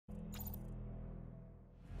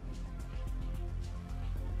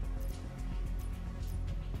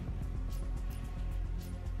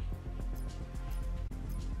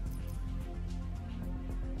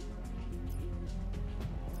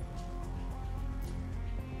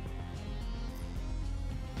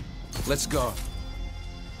Let's go.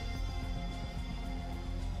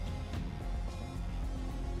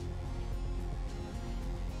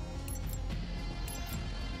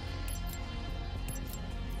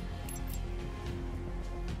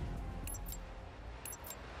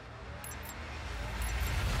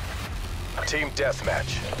 Team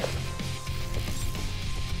deathmatch.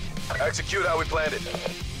 Execute how we planned it.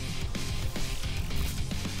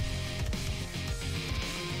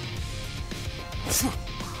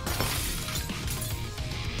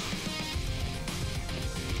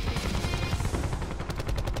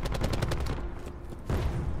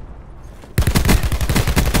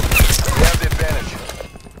 We have the advantage.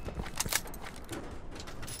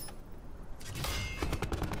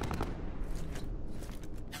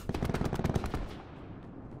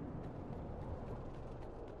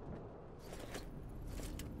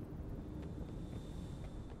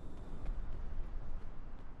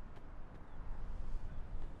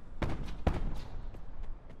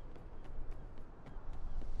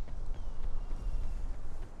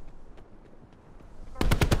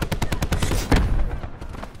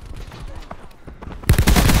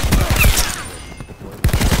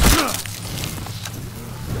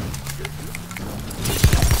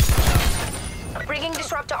 Bringing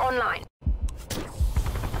disruptor online.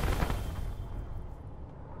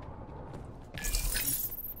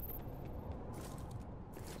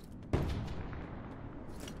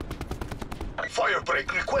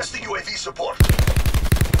 Firebreak requesting UAV support.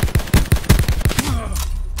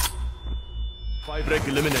 Firebreak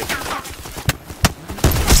eliminated.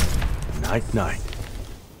 Night night.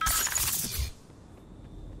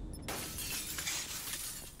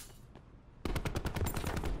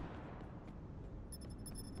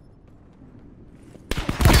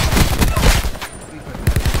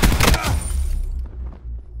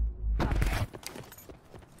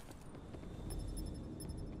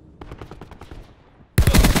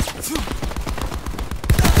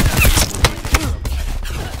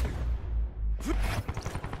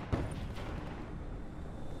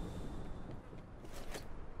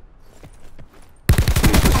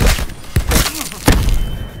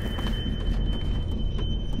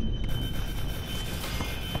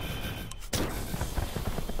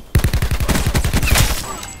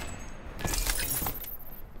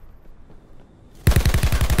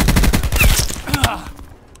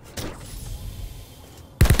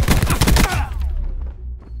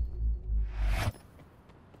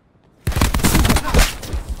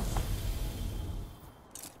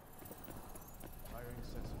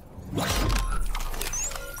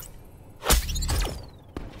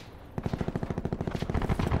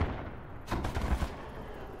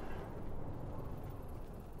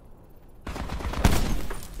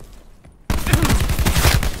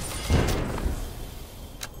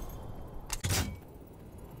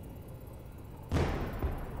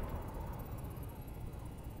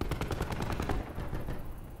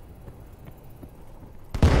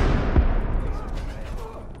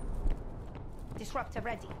 Disruptor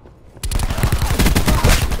ready.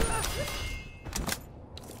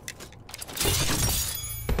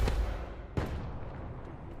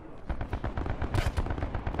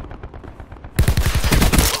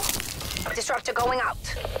 Disruptor going out.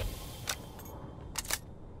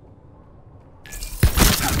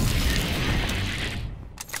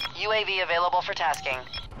 UAV available for tasking.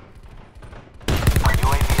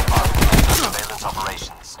 UAV involved in surveillance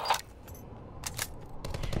operations.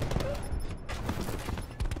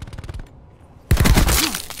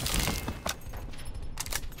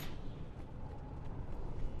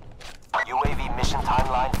 UAV mission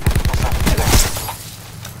timeline 50% finished.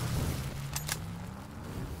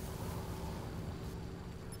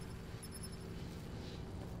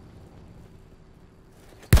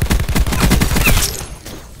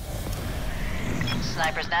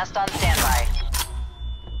 Sniper's nest on standby.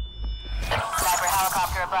 Sniper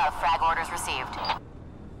helicopter above. Frag orders received.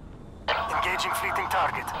 Engaging fleeting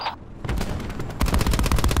target.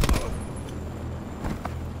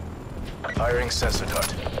 Firing sensor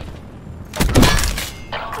dart.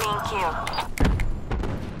 Clean kill.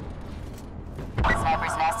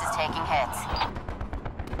 Sniper's nest is taking hits.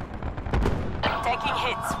 Taking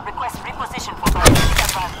hits. Request reposition for ballistic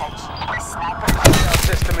advantage. Sniper.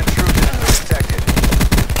 System intrusion detected.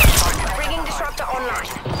 Bringing disruptor online.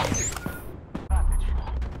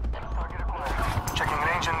 Checking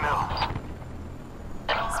range and mill.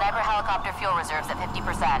 Sniper helicopter fuel reserves at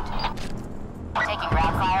 50%. Taking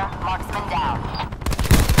round fire. Marksman down.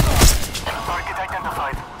 Target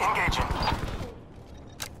identified. Engaging.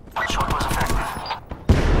 That shot was effective.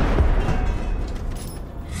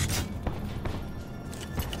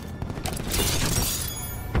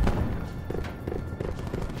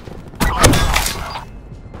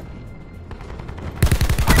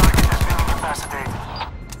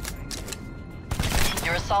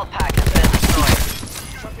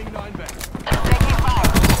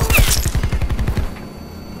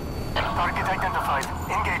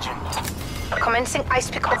 Commencing ice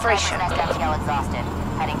pick operation. Sniper's nest MTL exhausted.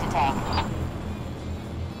 Heading to tank.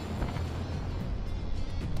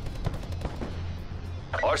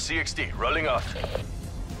 RCXD, rolling off.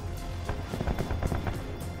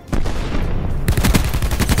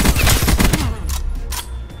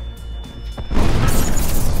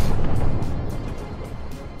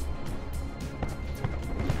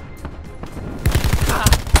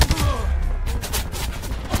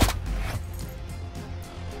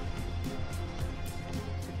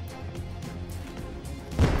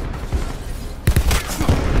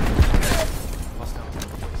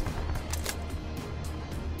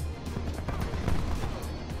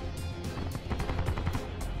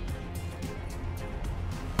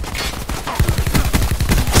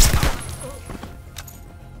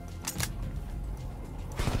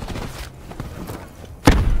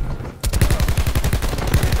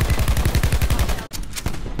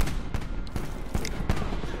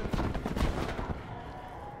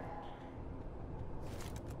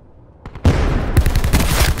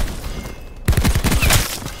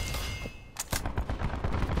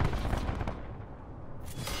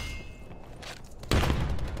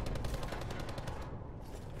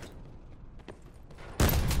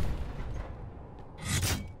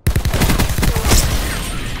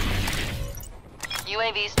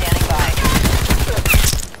 UAV standing by.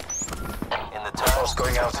 In the tunnels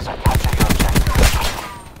going out. Capture your objective.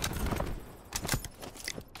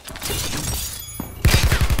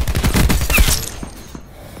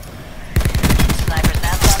 Sniper's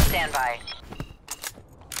nest on standby.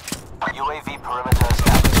 UAV perimeter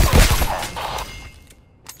established. Okay.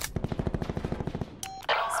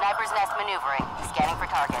 Sniper's nest maneuvering. Scanning for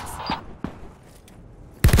targets.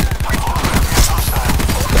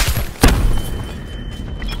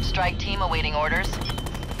 Strike team awaiting orders.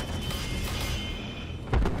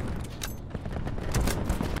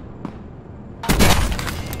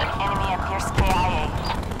 Enemy at Pierce KIA.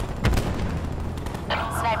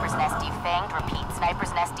 Sniper's nest defanged. Repeat.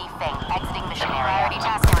 Sniper's nest defanged. Exiting mission area. Priority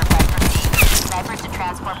tasking request received. Snipers to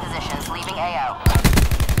transport positions. Leaving AO.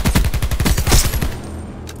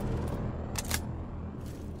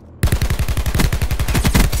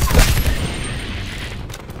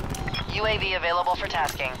 UAV available for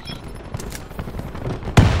tasking.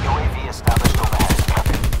 UAV established overhead.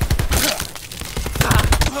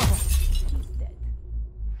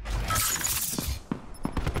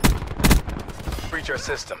 Breach our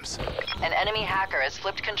systems. An enemy hacker has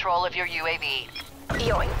flipped control of your UAV.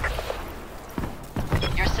 Yoink.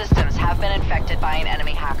 Your systems have been infected by an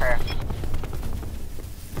enemy hacker.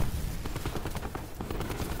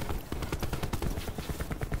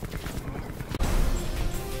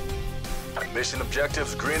 Mission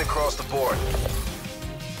objectives green across the board.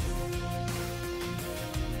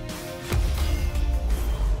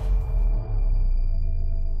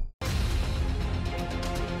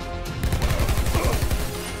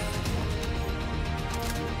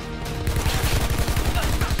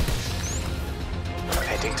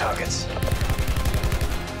 Painting targets.